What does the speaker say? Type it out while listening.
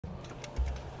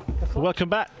Welcome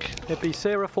back. It'd be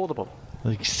Sarah for the ball.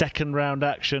 The second round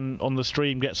action on the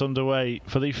stream gets underway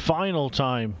for the final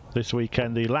time this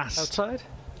weekend, the last Outside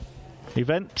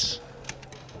event.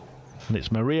 And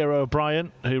it's Maria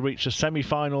O'Brien, who reached the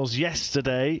semi-finals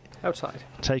yesterday. Outside.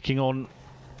 Taking on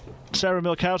Sarah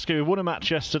Milkowski, who won a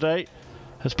match yesterday,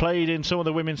 has played in some of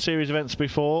the women's series events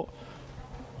before,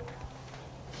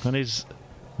 and is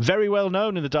very well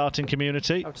known in the darting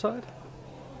community. Outside.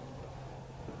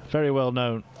 Very well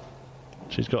known.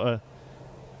 She's got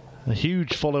a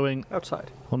huge following Outside.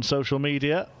 on social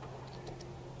media.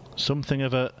 Something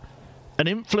of an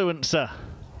influencer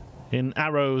in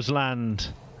Arrows land.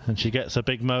 And she gets a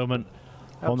big moment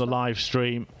on the live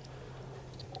stream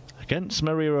against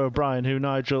Maria O'Brien, who,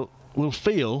 Nigel, will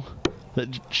feel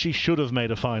that she should have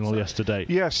made a final yesterday.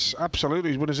 Yes,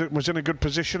 absolutely. Was in a good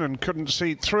position and couldn't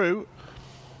see it through.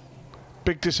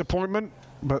 Big disappointment,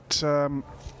 but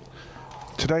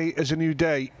today is a new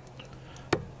day.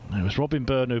 It was Robin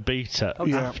Byrne who beat her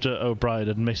after O'Brien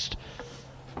had missed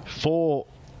 4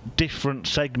 different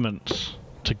segments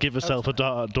to give herself a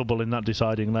double in that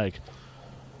deciding leg.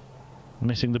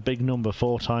 Missing the big number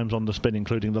 4 times on the spin,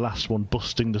 including the last one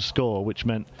busting the score, which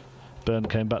meant Byrne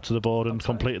came back to the board and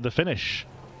completed the finish.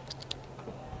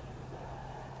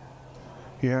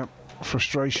 Yeah,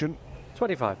 frustration.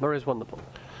 25. Maria's won the ball.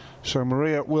 So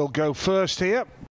Maria will go first here.